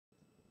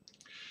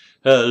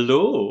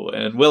Hello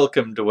and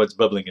welcome to What's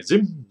Bubbling in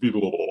ZIM.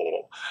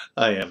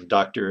 I am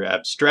Dr.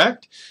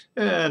 Abstract,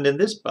 and in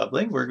this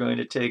bubbling we're going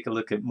to take a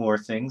look at more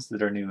things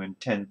that are new in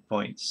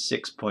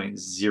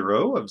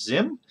 10.6.0 of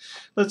ZIM.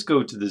 Let's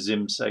go to the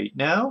ZIM site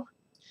now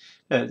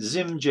at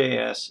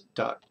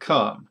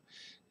zimjs.com,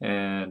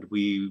 and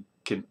we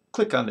can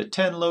click on the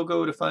 10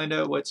 logo to find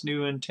out what's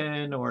new in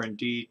 10, or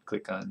indeed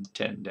click on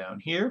 10 down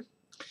here.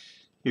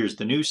 Here's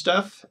the new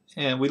stuff,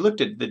 and we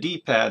looked at the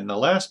D-pad in the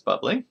last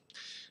bubbling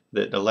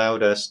that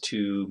allowed us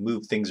to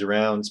move things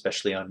around,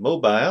 especially on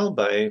mobile,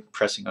 by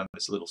pressing on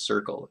this little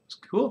circle. It's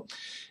cool.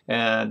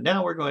 And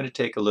now we're going to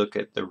take a look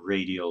at the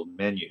Radial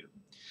menu,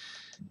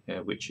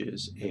 which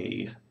is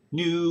a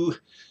new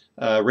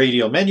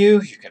Radial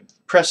menu. You can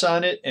press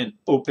on it and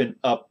open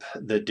up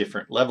the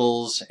different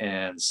levels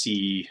and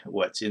see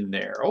what's in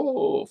there.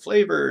 Oh,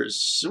 flavors,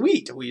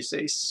 sweet. We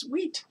say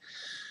sweet.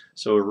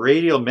 So a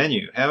radial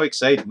menu, how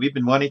exciting. We've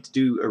been wanting to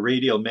do a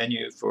radial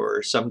menu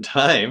for some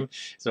time.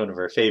 It's one of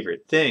our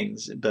favorite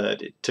things,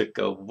 but it took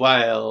a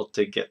while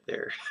to get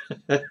there.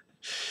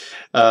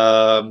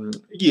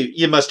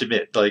 You must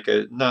admit, like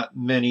not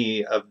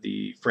many of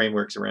the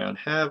frameworks around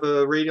have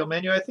a radial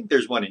menu. I think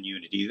there's one in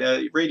Unity.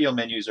 The radial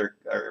menus are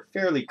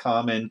fairly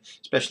common,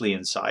 especially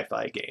in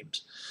sci-fi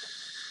games.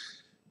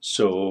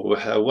 So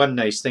one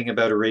nice thing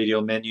about a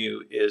radial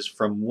menu is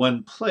from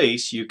one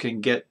place you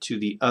can get to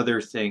the other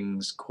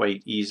things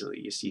quite easily.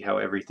 You see how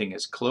everything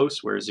is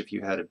close, whereas if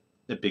you had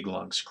a big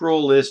long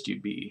scroll list,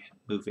 you'd be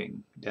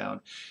moving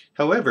down.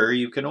 However,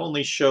 you can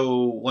only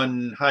show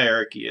one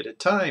hierarchy at a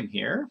time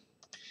here.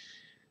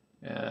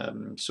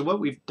 So what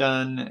we've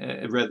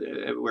done,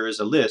 whereas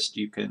a list,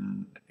 you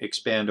can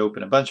expand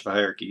open a bunch of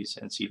hierarchies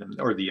and see them,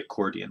 or the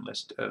accordion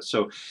list.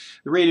 So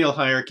the radial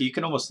hierarchy, you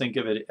can almost think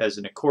of it as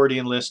an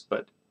accordion list,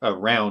 but a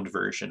round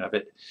version of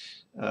it.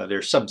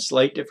 There's some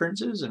slight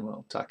differences, and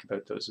we'll talk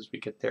about those as we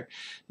get there.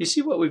 You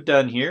see what we've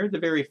done here? The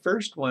very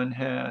first one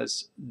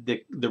has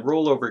the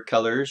rollover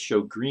colors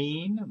show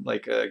green,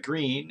 like a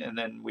green, and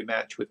then we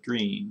match with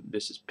green.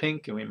 This is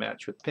pink, and we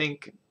match with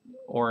pink.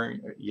 Or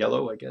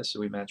yellow, I guess, so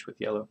we match with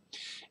yellow.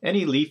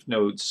 Any leaf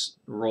nodes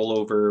roll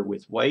over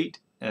with white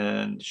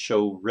and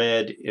show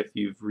red if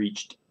you've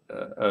reached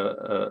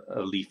a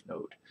leaf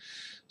node.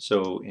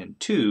 So in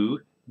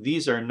 2,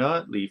 these are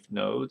not leaf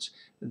nodes.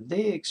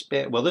 They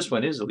expand. Well, this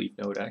one is a leaf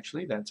node,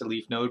 actually. That's a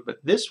leaf node, but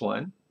this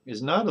one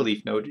is not a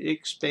leaf node. It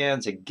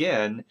expands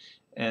again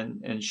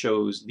and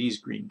shows these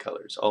green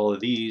colors. All of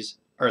these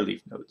are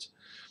leaf nodes.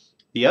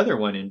 The other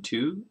one in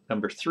 2,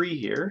 number 3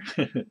 here,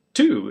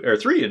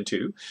 3 and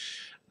 2,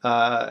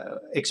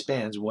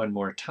 expands one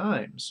more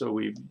time. So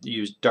we've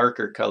used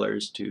darker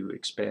colors to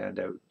expand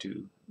out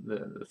to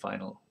the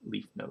final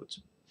leaf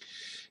nodes.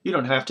 You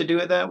don't have to do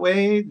it that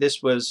way.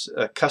 This was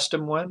a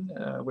custom one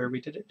where we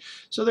did it.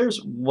 So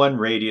there's one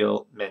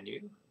radial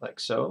menu,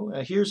 like so.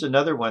 Here's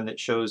another one that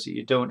shows that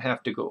you don't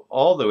have to go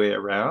all the way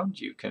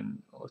around. You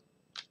can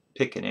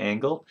pick an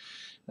angle.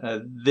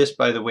 This,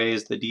 by the way,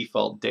 is the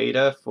default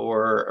data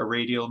for a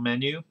radial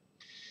menu.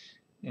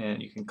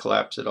 And you can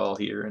collapse it all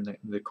here in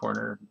the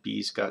corner.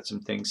 B's got some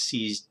things.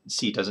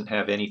 C doesn't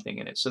have anything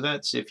in it. So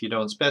that's, if you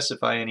don't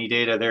specify any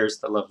data, there's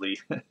the lovely,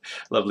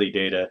 lovely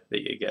data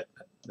that you get.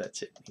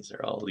 That's it. These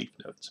are all leaf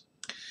nodes.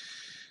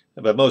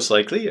 But most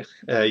likely,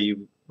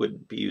 you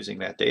wouldn't be using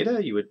that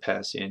data. You would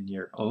pass in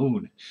your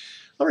own.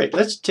 All right,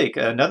 let's take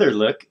another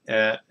look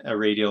at a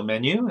radial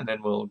menu, and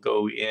then we'll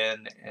go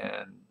in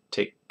and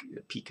take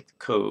a peek at the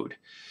code.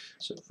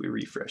 So if we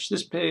refresh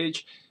this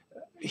page,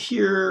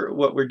 here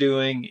what we're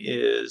doing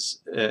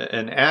is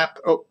an app.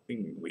 Oh,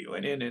 we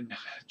went in and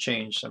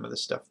changed some of the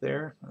stuff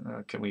there.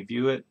 Can we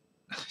view it?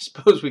 I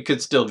suppose we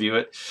could still view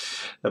it,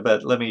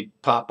 but let me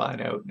pop on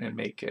out and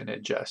make an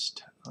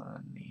adjust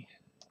on the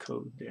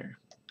code there.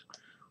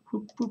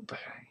 Whoop, whoop.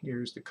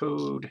 Here's the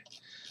code.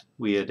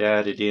 We had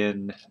added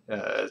in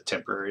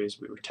temporaries.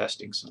 We were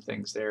testing some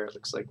things there. It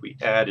looks like we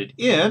added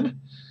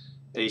in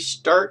a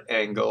start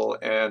angle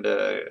and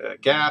a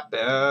gap,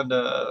 and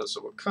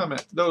so we'll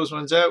comment those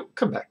ones out.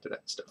 Come back to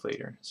that stuff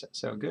later. Does that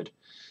sound good?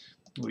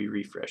 We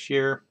refresh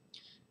here,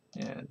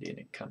 and in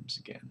it comes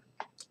again.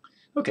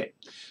 Okay,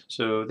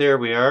 so there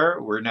we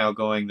are. We're now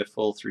going the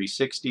full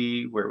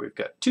 360, where we've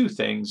got 2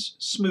 things,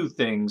 smooth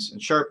things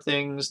and sharp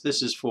things.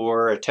 This is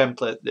for a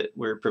template that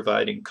we're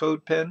providing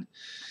CodePen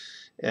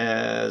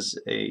as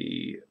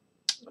a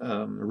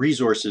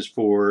resources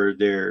for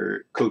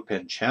their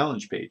CodePen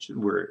Challenge page.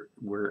 We're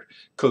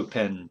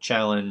CodePen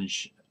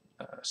Challenge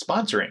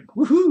sponsoring.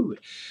 Woohoo!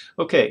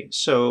 Okay,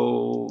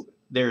 so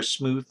there's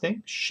smooth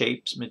things,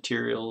 shapes,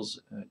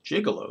 materials,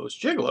 gigolos.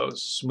 Gigolos,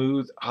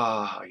 smooth.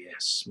 Ah,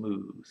 yes,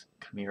 smooth.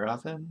 Come here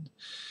often.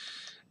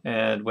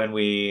 And when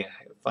we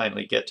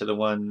finally get to the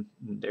one,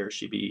 there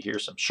should be here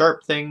some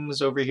sharp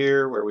things over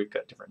here where we've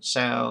got different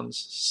sounds,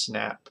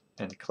 snap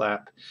and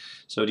clap.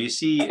 So do you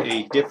see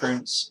a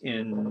difference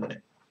in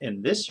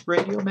this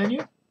radial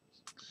menu?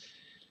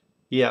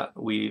 Yeah,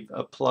 we've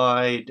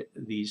applied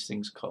these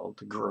things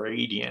called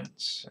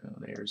gradients. So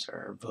there's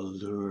our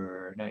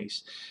velour,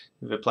 nice.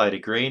 We've applied a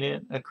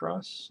gradient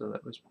across, so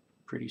that was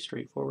pretty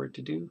straightforward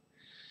to do.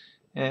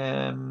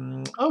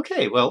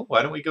 Okay, well,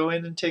 why don't we go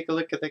in and take a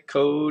look at the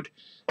code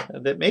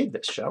that made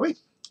this, shall we?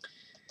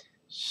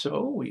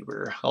 So we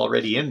were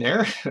already in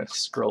there.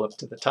 Scroll up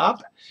to the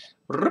top.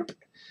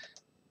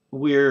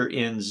 We're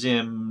in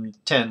ZIM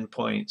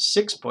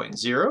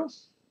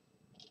 10.6.0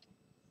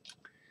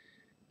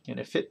 in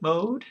a fit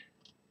mode.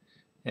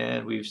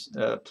 And we've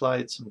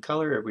applied some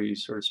color. We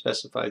sort of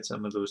specified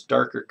some of those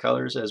darker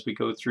colors as we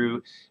go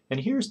through. And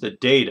here's the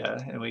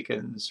data, and we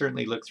can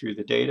certainly look through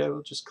the data.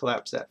 We'll just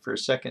collapse that for a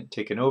second,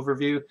 take an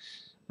overview.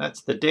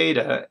 That's the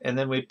data, and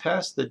then we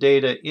pass the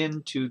data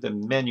into the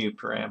menu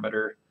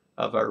parameter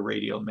of our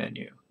radial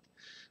menu.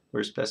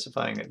 We're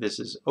specifying that this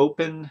is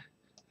open,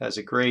 has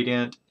a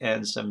gradient,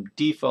 and some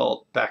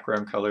default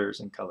background colors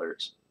and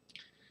colors.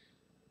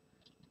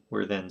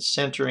 We're then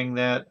centering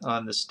that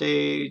on the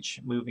stage,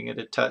 moving it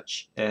a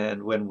touch,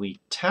 and when we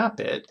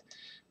tap it,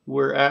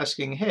 we're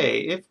asking,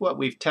 hey, if what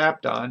we've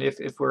tapped on, if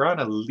we're on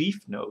a leaf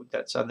node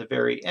that's on the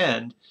very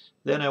end,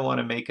 then I want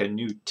to make a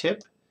new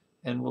tip,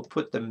 and we'll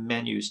put the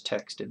menu's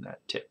text in that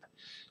tip.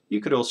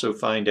 You could also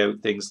find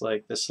out things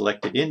like the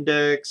selected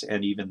index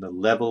and even the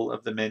level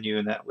of the menu,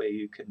 and that way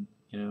you can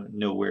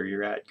know where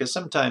you're at. Because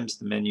sometimes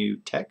the menu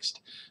text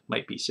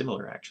might be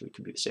similar, actually. It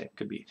could be the same. It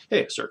could be,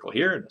 hey, a circle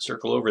here and a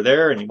circle over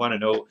there, and you want to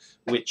know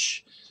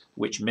which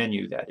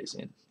menu that is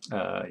in.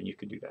 You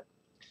can do that.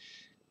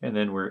 And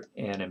then we're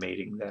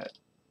animating that.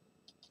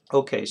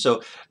 Okay,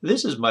 so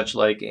this is much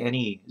like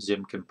any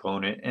ZIM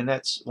component, and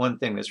that's one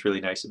thing that's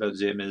really nice about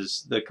ZIM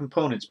is the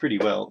components pretty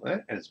well,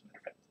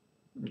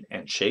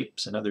 and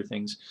shapes and other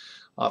things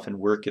often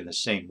work in the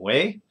same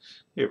way.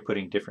 You're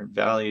putting different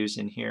values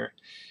in here.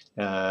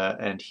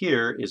 And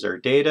here is our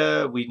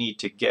data. We need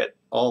to get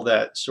all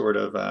that sort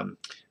of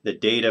the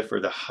data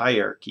for the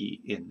hierarchy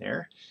in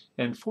there.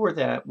 And for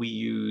that, we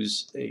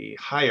use a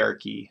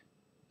hierarchy,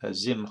 a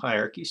ZIM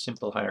hierarchy,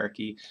 simple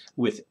hierarchy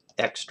with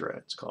extra,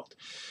 it's called.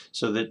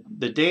 So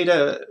the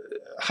data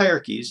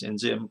hierarchies in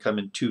ZIM come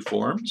in two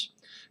forms.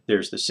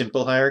 There's the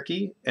simple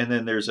hierarchy, and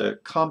then there's a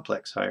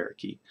complex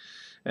hierarchy.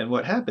 And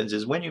what happens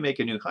is when you make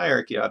a new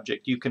hierarchy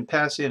object, you can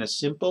pass in a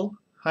simple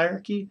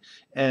hierarchy,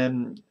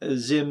 and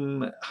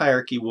ZIM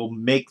hierarchy will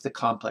make the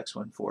complex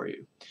one for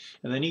you.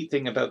 And the neat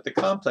thing about the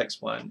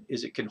complex one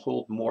is it can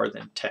hold more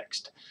than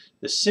text.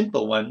 The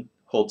simple one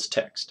holds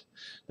text.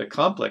 The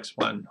complex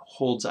one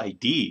holds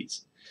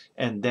IDs.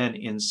 And then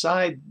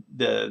inside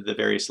the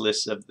various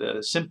lists of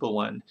the simple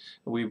one,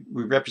 we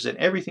represent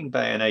everything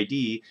by an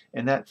ID,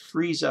 and that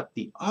frees up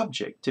the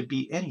object to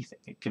be anything.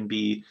 It can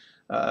be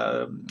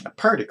a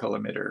particle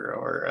emitter,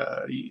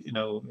 or you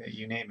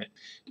name it.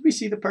 Did we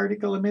see the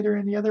particle emitter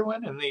in the other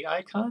one and the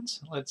icons?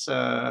 I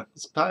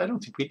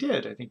don't think we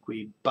did. I think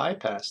we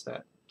bypassed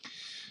that.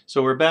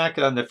 So we're back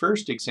on the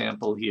first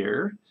example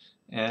here,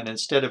 and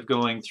instead of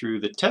going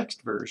through the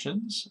text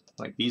versions,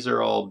 like these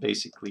are all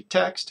basically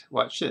text,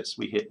 watch this.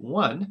 We hit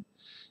 1,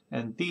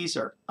 and these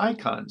are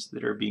icons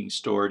that are being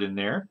stored in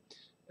there,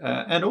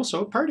 and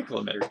also a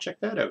particle emitter.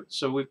 Check that out.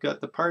 So we've got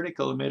the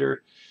particle emitter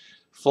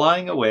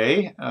flying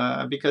away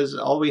because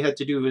all we had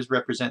to do is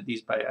represent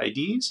these by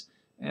IDs,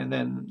 and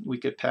then we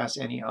could pass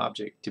any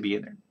object to be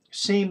in there.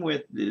 Same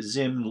with the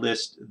ZIM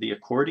list, the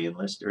accordion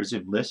list, or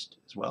ZIM list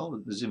as well.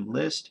 The ZIM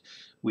list,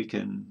 we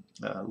can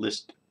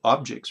list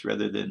objects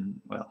rather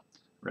than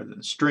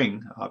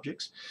string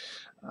objects.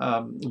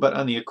 But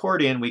on the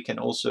accordion, we can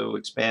also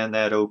expand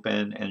that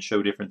open and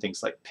show different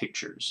things like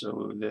pictures.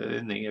 So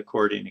in the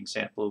accordion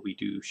example, we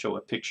do show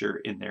a picture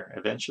in there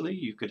eventually.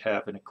 You could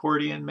have an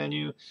accordion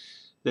menu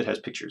that has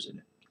pictures in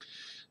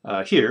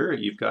it. Here,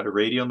 you've got a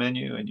radial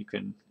menu, and you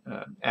can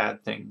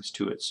add things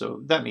to it.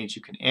 So that means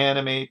you can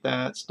animate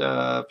that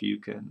stuff, you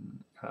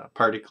can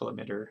particle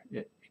emitter,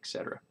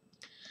 etc.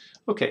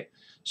 Okay,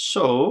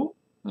 so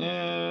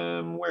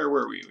where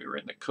were we? We were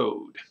in the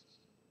code.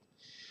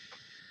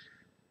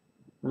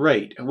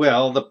 Right,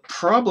 well, the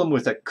problem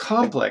with a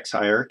complex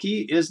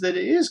hierarchy is that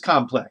it is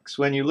complex.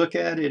 When you look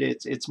at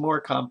it, it's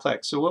more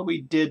complex. So what we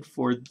did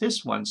for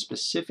this one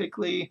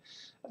specifically,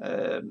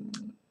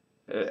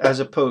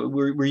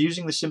 we're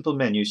using the simple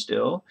menu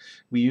still.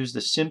 We use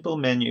the simple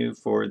menu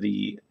for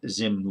the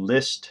ZIM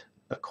list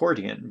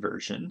accordion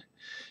version,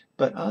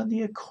 but on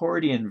the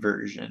accordion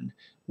version,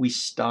 we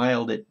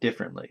styled it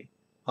differently.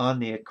 On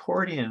the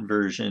accordion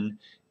version,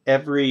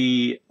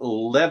 every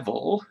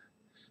level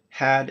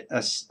had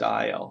a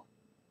style.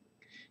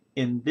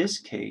 In this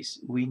case,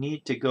 we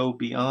need to go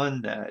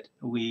beyond that.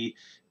 We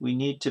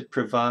need to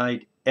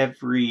provide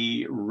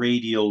every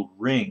radial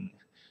ring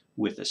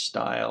with a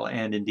style,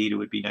 and indeed it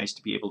would be nice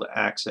to be able to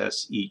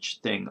access each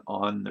thing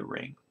on the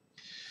ring.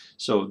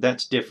 So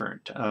that's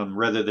different.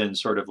 Rather than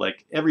sort of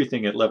like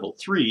everything at level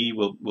 3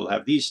 will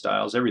have these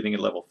styles, everything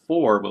at level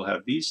 4 will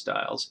have these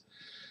styles.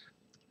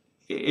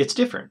 It's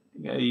different.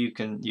 You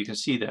can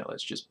see that.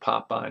 Let's just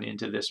pop on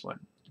into this one.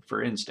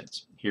 For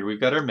instance, here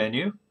we've got our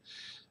menu.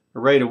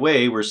 Right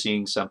away we're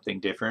seeing something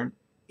different.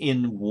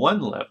 In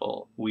one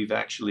level, we've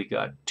actually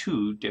got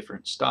 2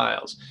 different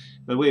styles.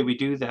 The way we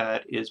do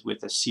that is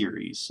with a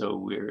series.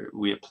 So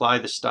we apply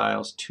the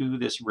styles to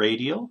this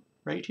radial,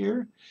 right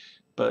here,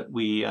 but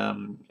we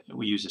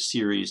use a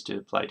series to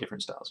apply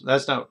different styles.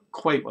 That's not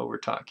quite what we're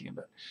talking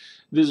about.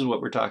 This is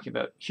what we're talking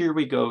about. Here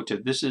we go to,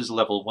 this is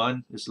level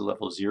 1, this is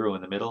level 0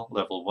 in the middle,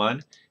 level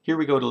 1. Here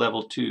we go to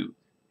level 2,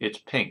 it's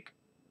pink.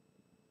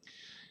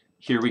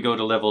 Here we go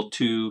to level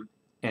 2,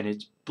 and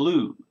it's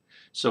blue.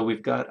 So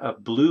we've got a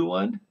blue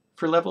one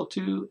for level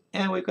 2,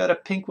 and we've got a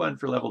pink one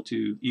for level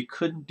 2. You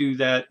couldn't do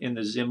that in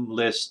the ZIM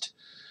list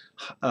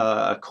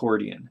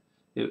accordion.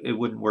 It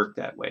wouldn't work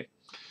that way.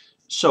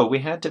 So we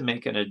had to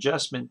make an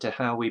adjustment to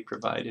how we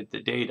provided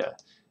the data.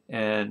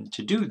 And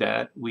to do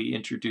that, we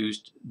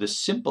introduced the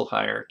simple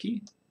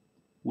hierarchy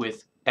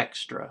with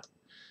extra.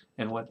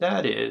 And what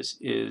that is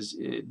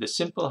the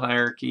simple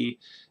hierarchy,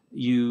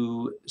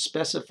 you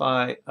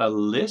specify a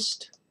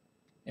list,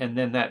 and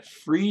then that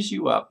frees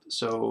you up.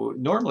 So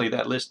normally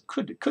that list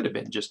could have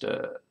been just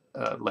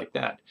like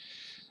that.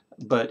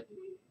 But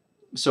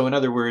so in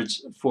other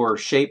words, for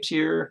shapes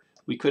here,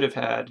 we could have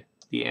had,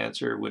 the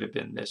answer would have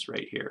been this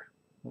right here.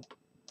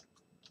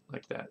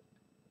 Like that,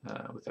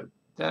 without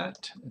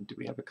that. And do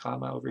we have a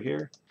comma over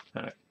here?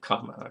 And a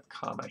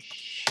comma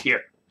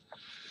here.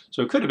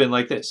 So it could have been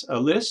like this. A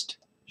list,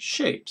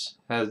 shapes,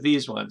 has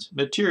these ones.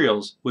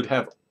 Materials would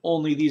have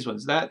only these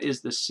ones. That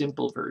is the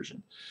simple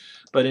version.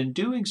 But in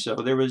doing so,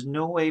 there was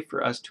no way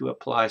for us to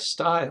apply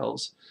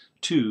styles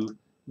to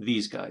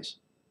these guys.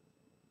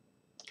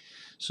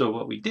 So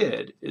what we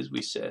did is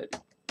we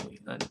said, we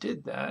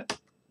undid that.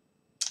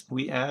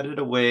 We added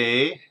a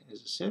way,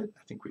 is this it?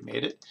 I think we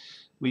made it.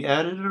 We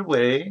added a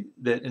way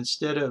that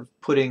instead of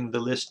putting the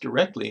list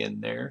directly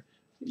in there,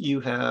 you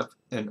have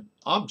an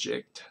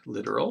object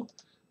literal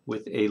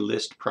with a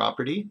list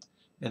property,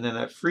 and then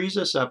that frees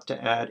us up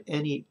to add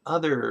any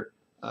other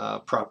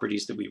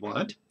properties that we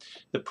want.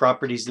 The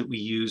properties that we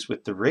use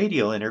with the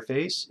radial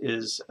interface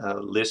is a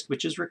list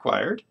which is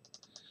required.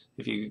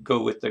 If you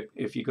go with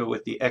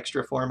the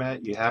extra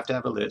format, you have to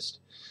have a list.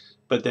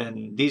 But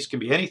then these can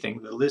be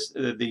anything. The list,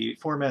 the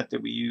format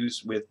that we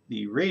use with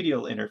the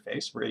radial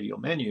interface, radial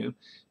menu,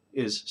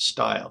 is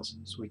styles.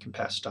 So we can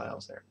pass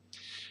styles there.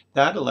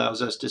 That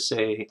allows us to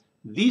say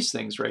these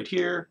things right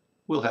here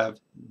will have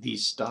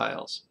these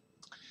styles.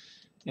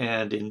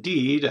 And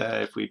indeed,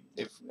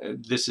 if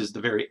this is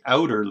the very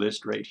outer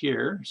list right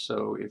here.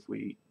 So if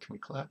we can we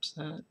collapse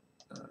that?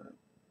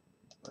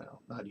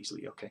 Well, not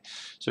easily. Okay.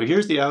 So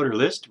here's the outer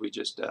list. We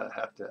just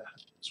have to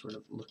sort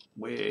of look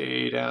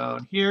way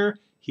down here.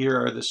 Here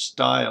are the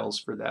styles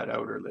for that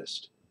outer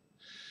list.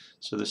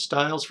 So the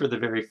styles for the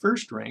very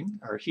first ring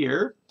are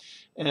here.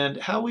 And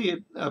how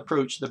we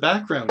approach the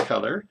background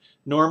color,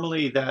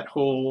 normally that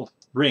whole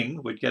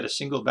ring would get a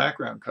single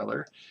background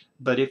color.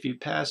 But if you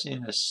pass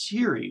in a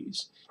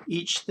series,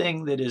 each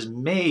thing that is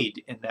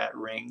made in that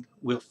ring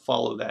will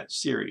follow that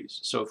series.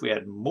 So if we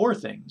had more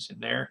things in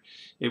there,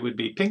 it would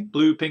be pink,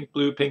 blue, pink,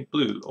 blue, pink,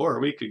 blue.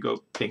 Or we could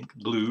go pink,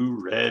 blue,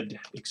 red,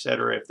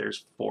 etc. If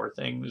there's 4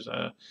 things,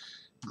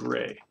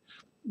 gray.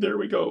 There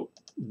we go.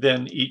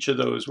 Then each of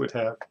those would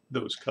have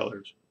those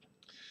colors.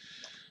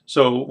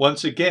 So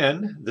once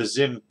again, the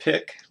ZIM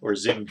pick or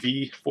ZIM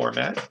V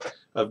format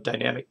of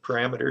dynamic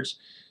parameters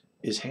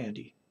is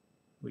handy.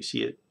 We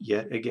see it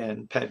yet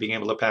again, being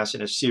able to pass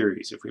in a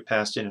series. If we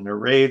passed in an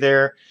array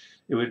there,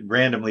 it would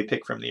randomly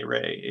pick from the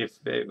array. If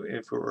it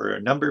were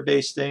a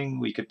number-based thing,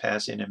 we could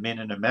pass in a min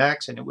and a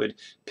max, and it would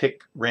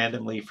pick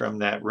randomly from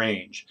that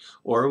range.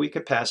 Or we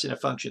could pass in a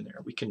function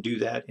there. We can do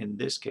that in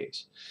this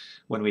case.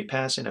 When we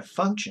pass in a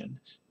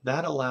function,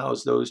 that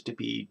allows those to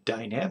be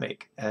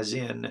dynamic, as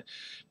in,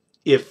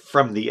 if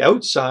from the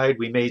outside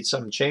we made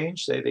some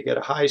change, say they get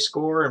a high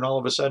score and all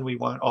of a sudden we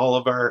want all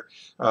of our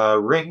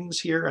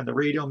rings here in the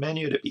radial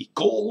menu to be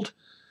gold,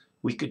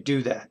 we could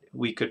do that.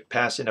 We could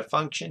pass in a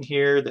function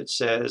here that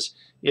says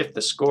if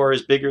the score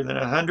is bigger than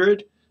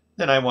 100,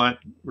 then I want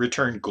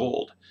return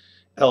gold,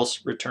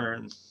 else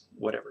return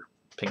whatever,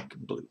 pink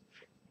and blue.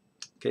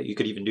 Okay, you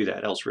could even do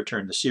that, else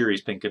return the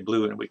series pink and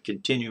blue, and it would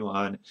continue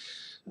on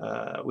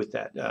with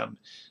that.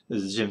 The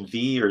ZIM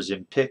V or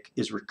ZIM pick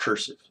is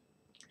recursive.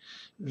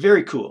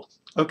 Very cool.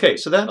 Okay,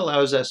 so that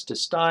allows us to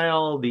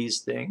style these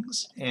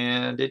things,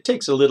 and it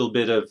takes a little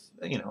bit of,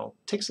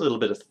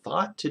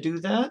 thought to do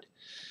that.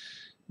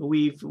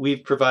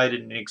 We've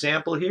provided an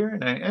example here,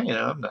 and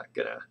I'm not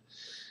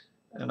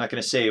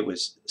gonna say it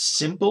was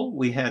simple.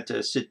 We had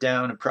to sit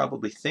down and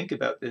probably think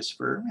about this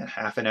for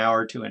half an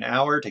hour to an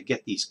hour to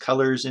get these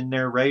colors in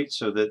there right,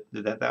 so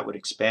that would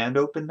expand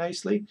open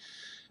nicely.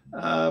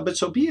 But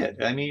so be it.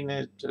 I mean,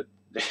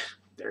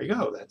 there you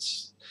go.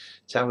 That's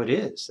how it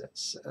is.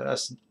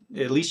 That's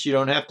at least you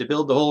don't have to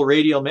build the whole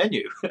radial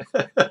menu,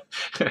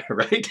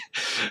 right?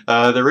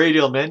 The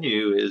radial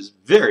menu is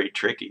very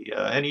tricky.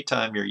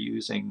 Anytime you're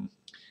using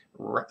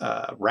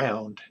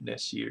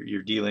roundness,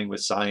 you're dealing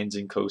with sines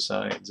and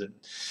cosines and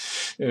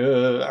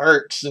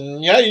arcs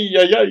and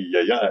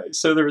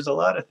so there was a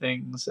lot of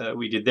things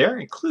we did there,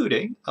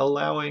 including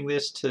allowing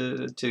this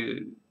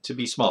to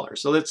be smaller.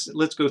 So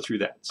let's go through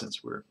that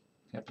since we're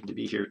happen to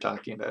be here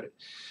talking about it.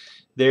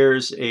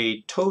 There's a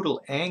total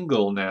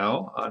angle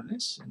now on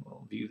this, and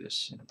we'll view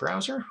this in a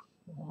browser.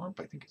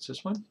 I think it's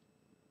this one.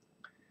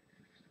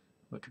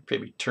 we could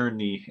maybe turn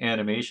the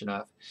animation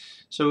off.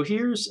 So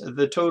here's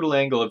the total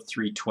angle of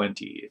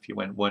 320. If you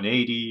went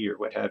 180 or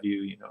what have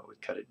you, it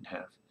would cut it in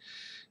half.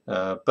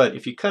 But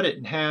if you cut it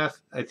in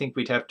half, I think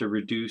we'd have to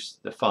reduce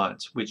the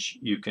fonts, which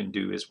you can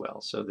do as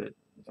well, so that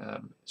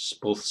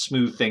both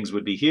smooth things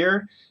would be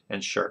here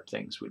and sharp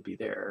things would be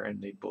there,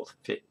 and they both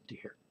fit to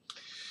here.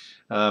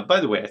 By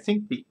the way, I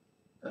think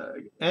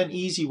an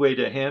easy way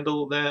to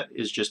handle that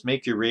is just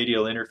make your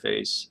radial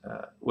interface,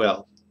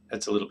 well,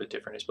 that's a little bit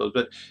different, I suppose,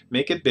 but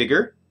make it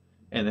bigger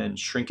and then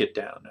shrink it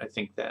down. I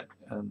think that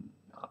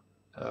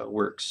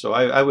works. So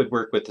I would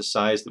work with the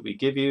size that we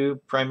give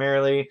you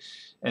primarily,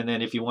 and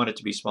then if you want it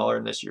to be smaller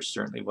than this, you're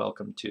certainly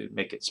welcome to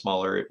make it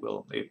smaller.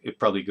 It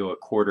probably go a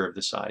quarter of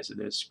the size of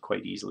this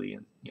quite easily,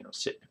 and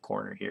sit in a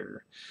corner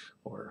here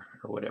or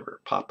whatever,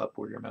 pop up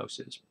where your mouse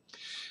is.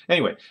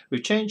 Anyway,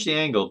 we've changed the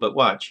angle, but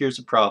watch, here's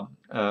a problem.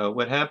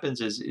 What happens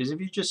is if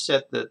you just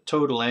set the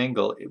total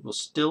angle, it will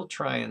still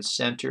try and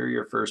center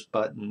your first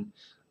button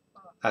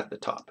at the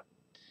top,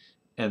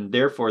 and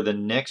therefore the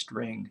next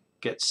ring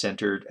gets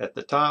centered at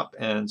the top,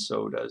 and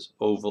so does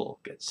oval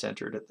get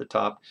centered at the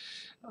top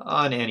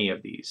on any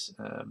of these,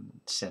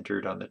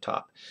 centered on the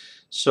top.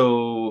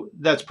 So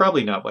that's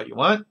probably not what you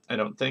want. I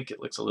don't think. It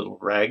looks a little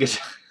ragged,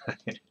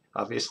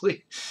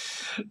 obviously.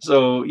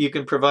 So you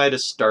can provide a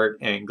start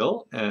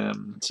angle.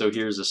 So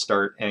here's a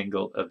start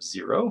angle of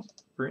 0,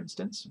 for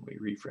instance. We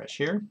refresh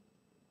here,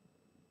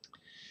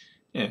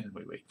 and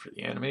we wait for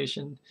the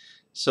animation.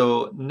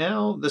 So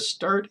now the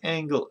start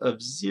angle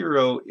of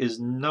 0 is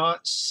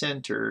not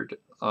centered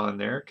on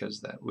there,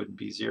 because that wouldn't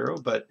be 0,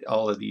 but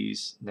all of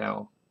these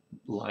now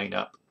line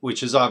up,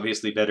 which is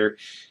obviously better.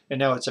 And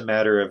now it's a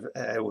matter of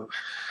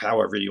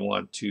however you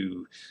want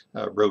to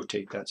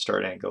rotate that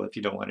start angle. If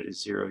you don't want it at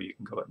 0, you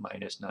can go at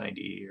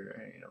 -90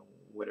 or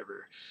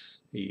whatever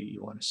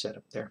you want to set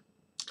up there.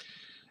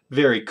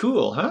 Very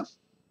cool, huh?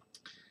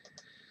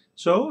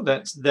 So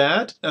that's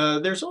that.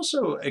 There's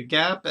also a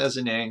gap as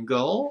an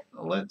angle.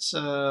 Let's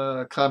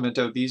comment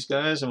out these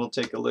guys, and we'll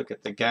take a look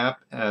at the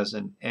gap as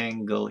an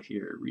angle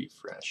here.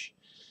 Refresh.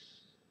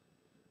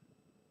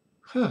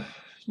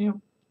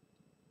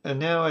 And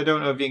now I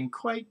don't know if you can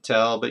quite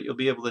tell, but you'll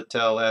be able to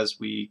tell as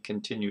we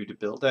continue to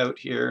build out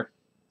here.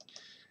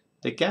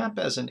 The gap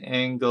as an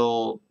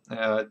angle,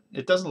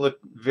 it doesn't look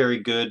very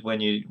good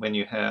when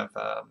you have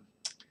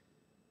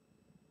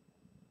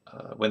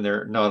when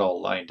they're not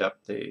all lined up.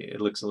 It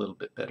looks a little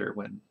bit better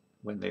when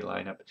they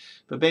line up.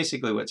 But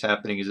basically what's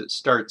happening is it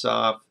starts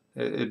off,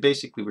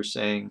 basically we're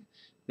saying,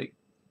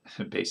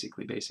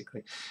 basically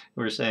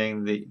we're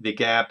saying the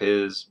gap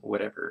is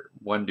whatever,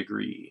 1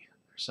 degree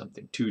or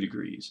something, 2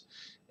 degrees.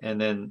 And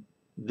then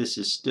this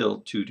is still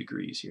 2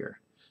 degrees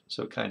here.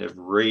 So it kind of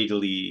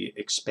radially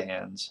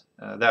expands.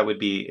 That would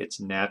be its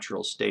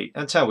natural state.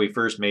 That's how we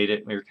first made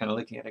it. We were kind of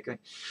looking at it going,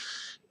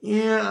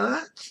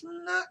 yeah, that's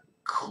not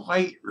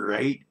quite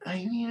right.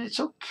 I mean, it's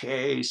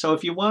okay. So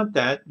if you want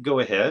that, go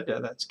ahead.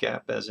 That's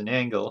gap as an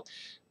angle.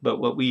 But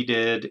what we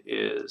did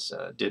is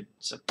did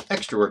some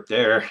extra work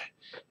there.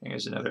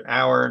 There's another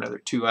hour, another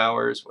 2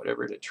 hours,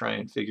 whatever, to try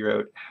and figure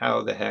out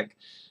how the heck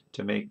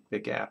to make the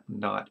gap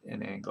not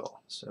an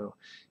angle. So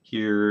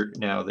here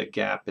now the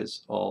gap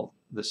is all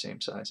the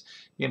same size.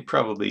 You can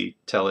probably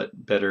tell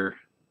it better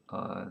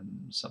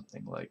on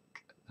something like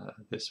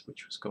this,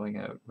 which was going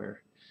out,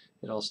 where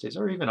it all stays,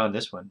 or even on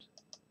this one.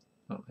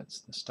 Oh, that's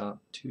the stop.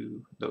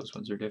 2. Those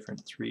ones are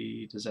different.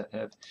 3. Does that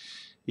have?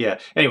 Yeah.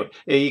 Anyway,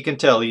 you can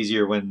tell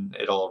easier when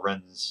it all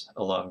runs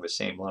along the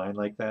same line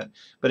like that.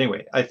 But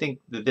anyway, I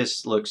think that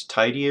this looks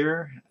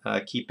tidier,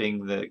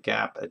 keeping the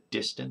gap a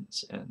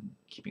distance and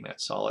keeping that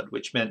solid,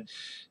 which meant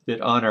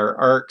that on our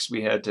arcs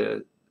we had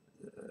to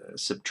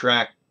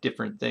subtract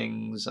different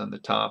things on the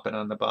top and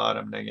on the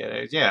bottom to get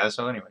it. Yeah.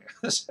 So anyway,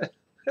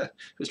 it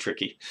was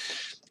tricky.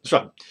 It's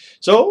fun.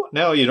 So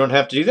now you don't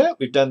have to do that.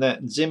 We've done that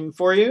in ZIM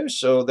for you,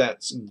 so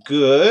that's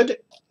good.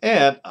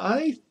 And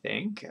I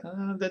think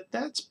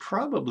that's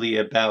probably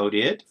about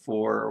it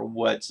for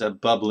what's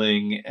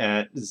bubbling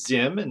at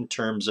ZIM in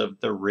terms of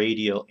the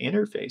radial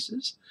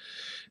interfaces.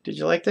 Did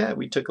you like that?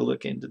 We took a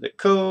look into the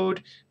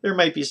code. There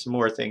might be some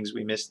more things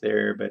we missed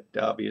there, but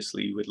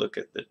obviously you would look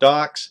at the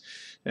docs.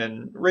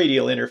 And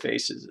radial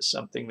interfaces is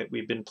something that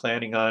we've been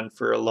planning on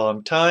for a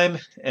long time,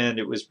 and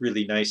it was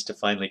really nice to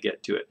finally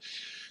get to it.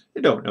 I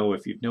don't know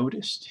if you've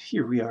noticed,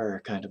 here we are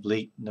kind of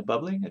late in the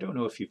bubbling. I don't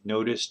know if you've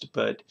noticed,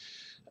 but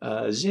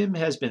ZIM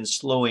has been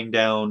slowing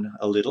down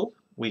a little.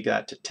 We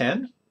got to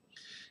 10.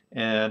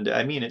 And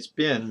I mean, it's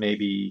been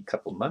maybe a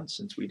couple months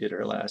since we did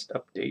our last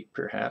update,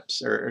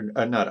 perhaps, or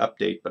not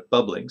update, but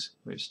bubblings.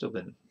 We've still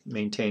been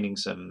maintaining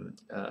some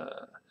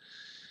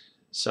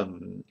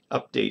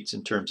updates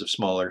in terms of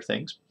smaller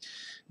things.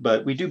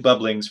 But we do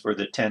bubblings for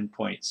the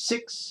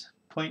 10.6.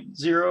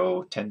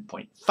 10.0,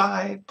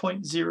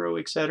 10.5.0,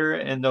 etc.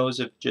 And those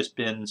have just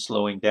been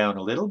slowing down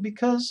a little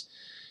because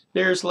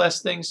there's less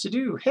things to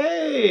do.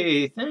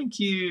 Hey, thank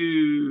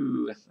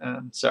you.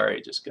 Sorry, I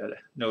just got a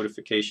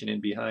notification in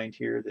behind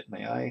here that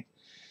my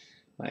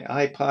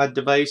iPod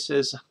device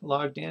has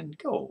logged in.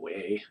 Go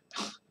away.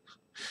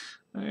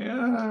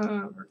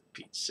 For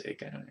Pete's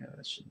sake, I don't know.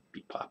 That should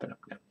be popping up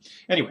now.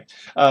 Anyway,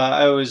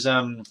 I was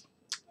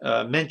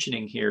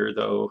mentioning here,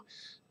 though,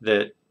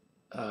 that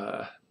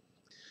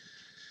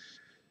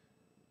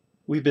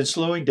we've been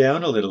slowing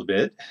down a little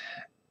bit,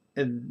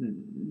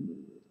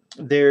 and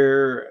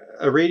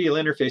a radial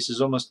interface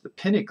is almost the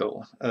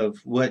pinnacle of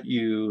what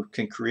you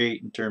can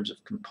create in terms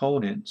of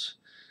components.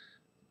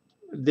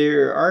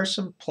 There are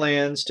some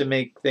plans to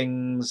make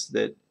things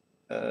that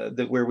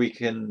where we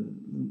can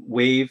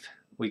wave,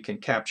 we can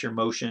capture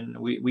motion.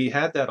 We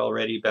had that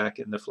already back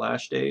in the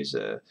Flash days.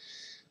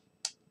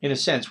 In a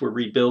sense, we're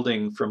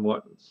rebuilding from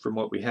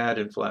what we had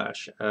in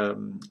Flash.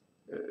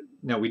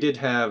 Now we did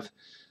have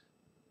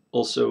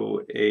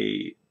also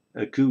a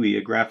GUI,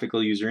 a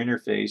graphical user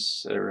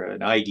interface, or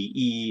an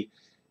IDE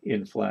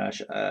in Flash.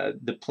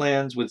 The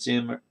plans with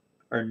ZIM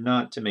are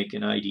not to make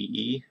an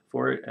IDE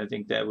for it. I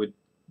think that would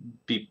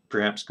be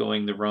perhaps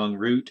going the wrong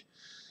route.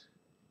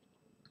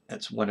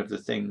 That's one of the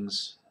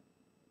things.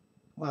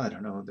 Well, I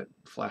don't know that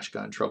Flash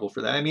got in trouble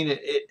for that. I mean,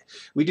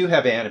 we do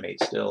have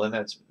Animate still, and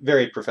that's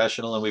very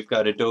professional. And we've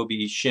got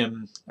Adobe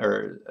Shim,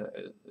 or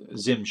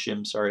ZIM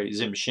Shim, sorry,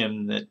 ZIM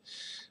Shim, that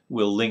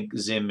will link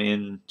ZIM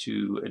in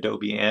to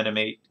Adobe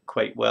Animate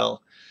quite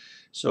well.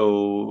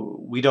 So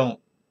we don't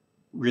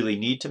really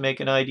need to make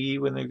an IDE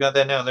when they've got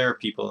that. Now there are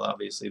people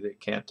obviously that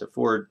can't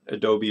afford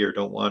Adobe or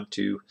don't want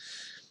to.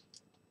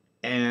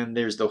 And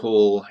there's the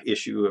whole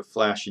issue of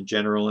Flash in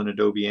general and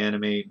Adobe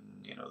Animate,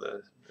 you know,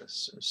 the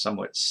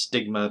somewhat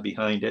stigma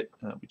behind it,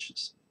 which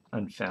is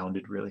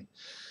unfounded, really.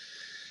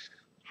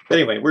 But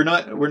anyway, we're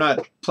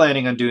not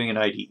planning on doing an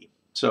IDE.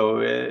 So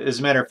as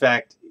a matter of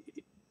fact,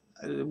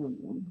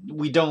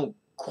 we don't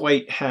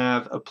quite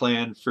have a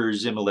plan for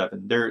ZIM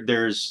 11.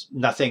 There's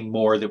nothing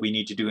more that we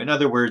need to do. In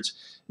other words,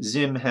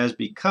 ZIM has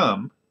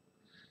become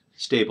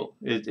stable.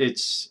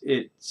 It's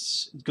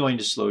going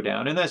to slow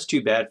down, and that's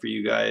too bad for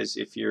you guys.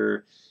 If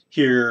you're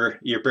here,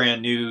 you're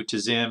brand new to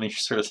ZIM, and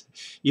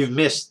you've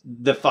missed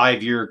the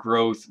 5-year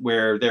growth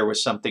where there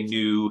was something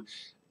new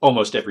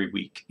almost every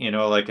week. You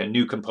know, like a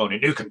new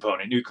component.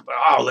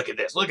 Oh, look at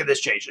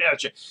this change.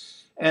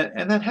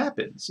 And that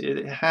happens.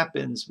 It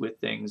happens with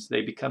things.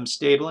 They become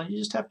stable, and you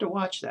just have to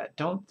watch that.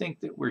 Don't think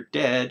that we're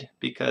dead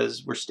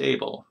because we're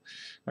stable.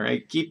 All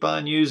right, keep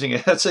on using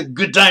it. That's a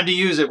good time to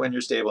use it when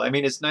you're stable. I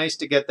mean, it's nice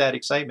to get that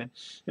excitement.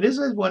 It is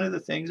one of the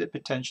things that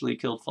potentially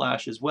killed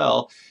Flash as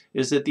well,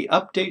 is that the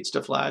updates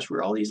to Flash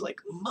were all these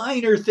like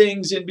minor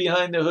things in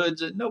behind the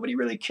hoods that nobody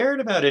really cared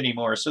about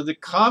anymore. So the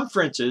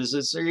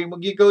conferences,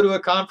 you go to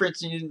a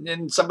conference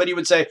and somebody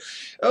would say,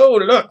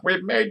 oh, look,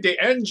 we've made the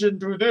engine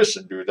do this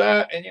and do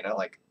that. And, you know,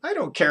 like, I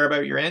don't care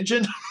about your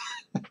engine.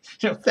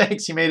 You know,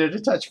 thanks, you made it a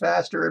touch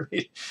faster.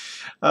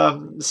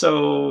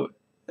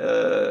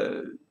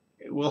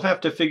 We'll have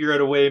to figure out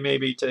a way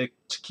maybe to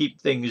keep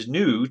things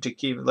new, to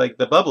keep, like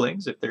the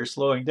bubblings, if they're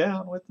slowing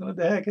down. What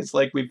the heck? It's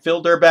like we've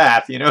filled our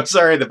bath, you know.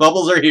 Sorry, the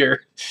bubbles are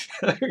here.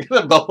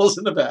 The bubbles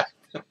in the bath.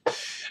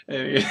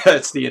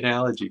 That's the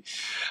analogy.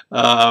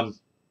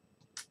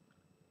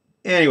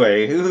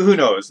 Anyway, who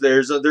knows?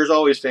 There's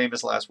always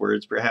famous last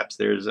words. Perhaps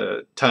there's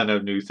a ton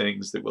of new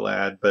things that we'll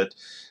add, but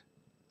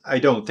I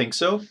don't think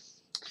so.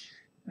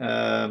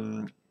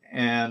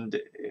 And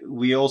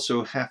we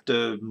also have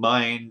to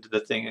mind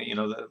the thing, you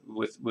know,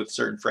 with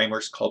certain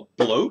frameworks called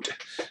bloat.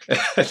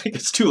 I think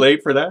it's too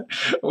late for that.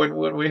 When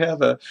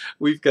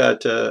we've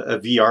got a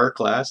VR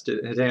class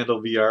to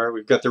handle VR.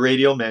 We've got the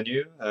Radial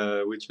menu,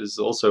 which is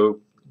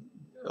also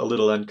a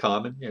little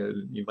uncommon.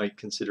 You might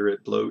consider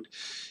it bloat.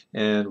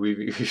 And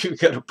we've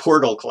got a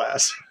portal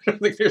class. I don't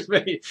think there's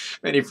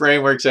many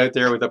frameworks out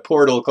there with a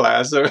portal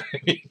class. So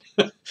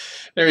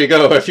there you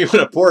go. If you want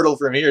a portal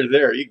from here to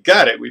there, you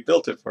got it. We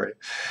built it for you.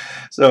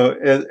 So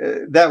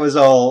that was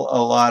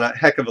all a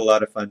heck of a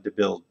lot of fun to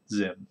build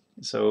ZIM.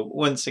 So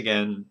once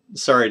again,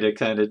 sorry to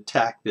kind of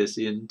tack this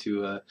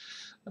into a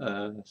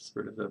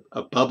sort of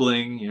a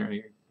bubbling. You know,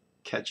 you're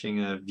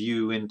catching a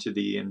view into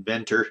the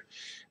inventor,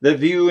 the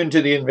view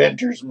into the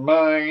inventor's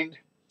mind.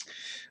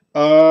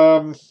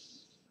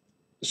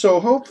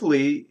 So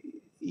hopefully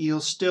you'll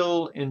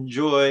still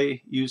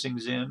enjoy using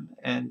ZIM,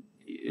 and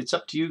it's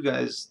up to you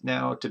guys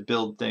now to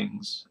build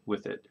things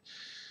with it.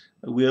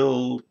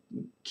 We'll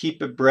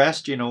keep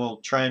abreast, you know, we'll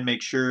try and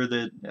make sure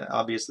that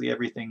obviously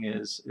everything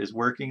is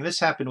working. This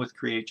happened with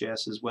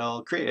Create.js as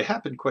well. It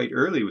happened quite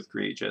early with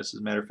Create.js, as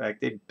a matter of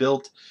fact.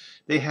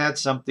 They had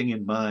something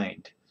in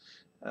mind.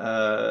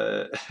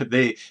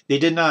 They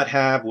did not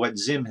have what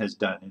ZIM has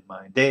done in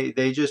mind.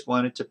 They just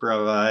wanted to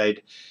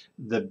provide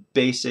the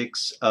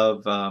basics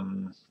of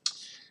the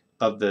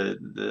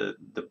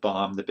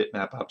BOM, the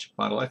bitmap object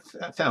model. I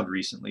found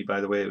recently, by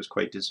the way, it was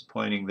quite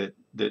disappointing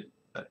that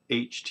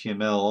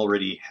HTML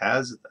already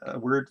has a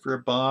word for a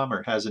BOM,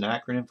 or has an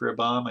acronym for a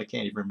BOM. I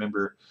can't even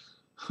remember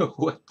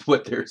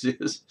what theirs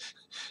is.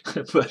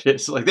 But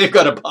it's like they've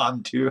got a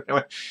BOM too. And I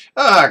went,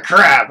 oh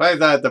crap, I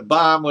thought the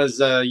BOM was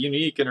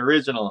unique and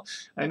original.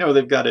 I know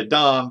they've got a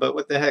DOM, but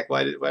what the heck,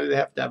 why do they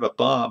have to have a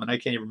BOM? And I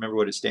can't even remember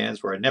what it stands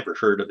for. I never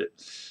heard of it.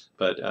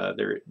 but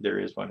there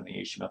is one in the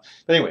HTML.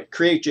 But anyway,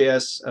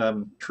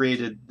 Create.js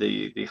created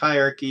the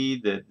hierarchy,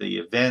 the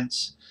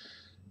events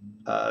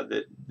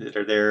that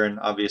are there, and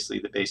obviously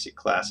the basic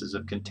classes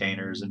of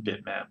containers and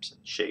bitmaps and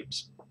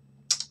shapes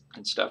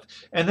and stuff.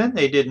 And then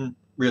they didn't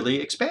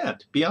really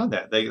expand beyond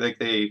that.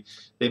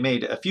 They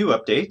made a few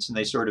updates, and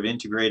they sort of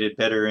integrated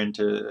better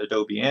into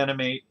Adobe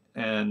Animate.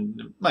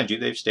 And mind you,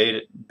 they've stayed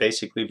at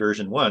basically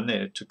version 1.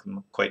 It took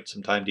them quite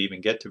some time to even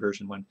get to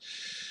version 1.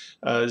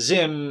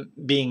 ZIM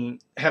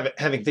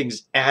having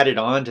things added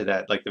on to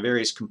that, like the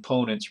various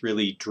components,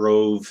 really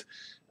drove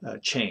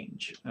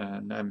change.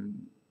 And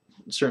I'm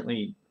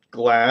certainly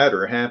glad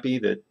or happy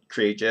that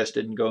Create.js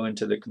didn't go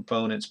into the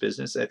components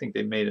business. I think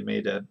they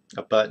made a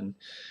button.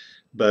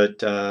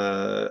 But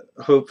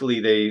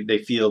hopefully they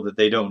feel that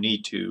they don't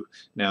need to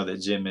now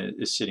that ZIM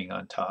is sitting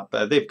on top.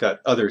 They've got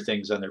other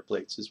things on their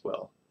plates as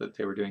well that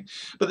they were doing.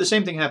 But the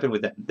same thing happened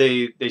with them.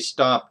 They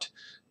stopped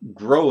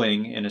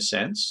growing in a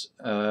sense.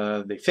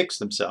 They fixed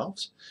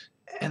themselves,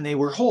 and they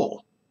were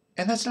whole.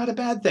 And that's not a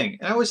bad thing.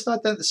 And I always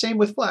thought that the same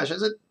with Flash. I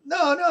said,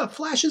 no,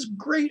 Flash is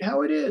great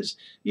how it is.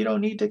 You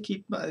don't need to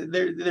keep,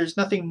 there's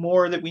nothing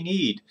more that we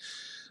need.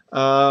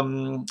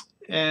 And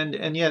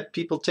yet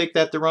people take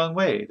that the wrong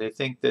way. They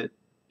think that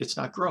it's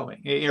not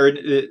growing, or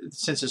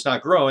since it's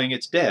not growing,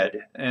 it's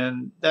dead,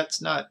 and that's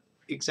not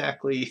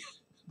exactly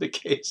the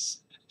case.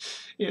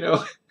 You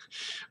know,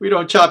 we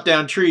don't chop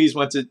down trees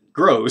once it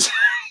grows.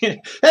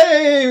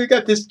 Hey, we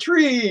got this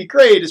tree,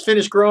 great, it's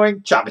finished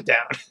growing, chop it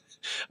down.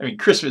 I mean,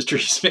 Christmas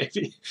trees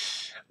maybe,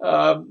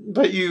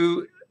 but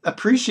you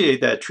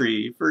appreciate that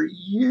tree for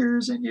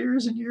years and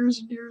years and years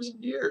and years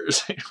and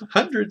years.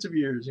 Hundreds of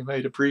years you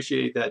might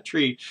appreciate that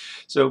tree.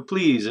 So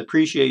please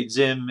appreciate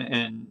ZIM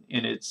and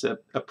in its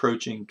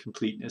approaching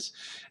completeness.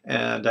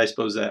 And I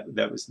suppose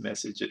that was the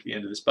message at the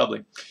end of this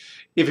public.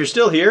 If you're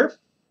still here,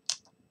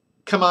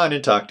 come on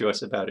and talk to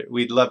us about it.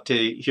 We'd love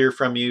to hear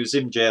from you.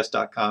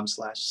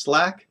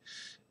 zimjs.com/Slack.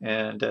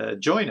 And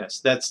join us.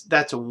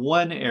 That's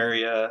one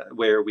area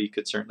where we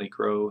could certainly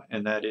grow,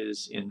 and that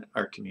is in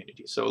our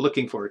community. So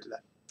looking forward to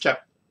that. Ciao.